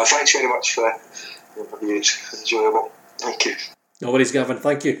 Thanks very much for the interview. It's enjoyable. Thank you. No worries, Gavin.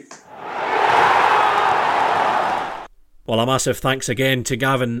 Thank you. Well, a massive thanks again to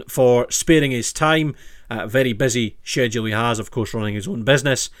Gavin for sparing his time. A very busy schedule he has, of course, running his own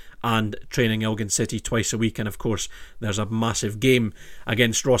business and training Elgin City twice a week. And of course, there's a massive game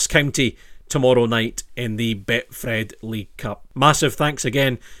against Ross County tomorrow night in the Betfred League Cup. Massive thanks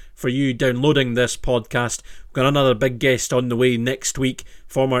again for you downloading this podcast. We've got another big guest on the way next week.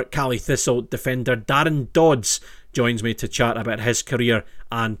 Former Cali Thistle defender Darren Dodds joins me to chat about his career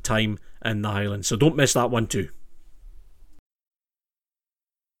and time in the Highlands. So don't miss that one too.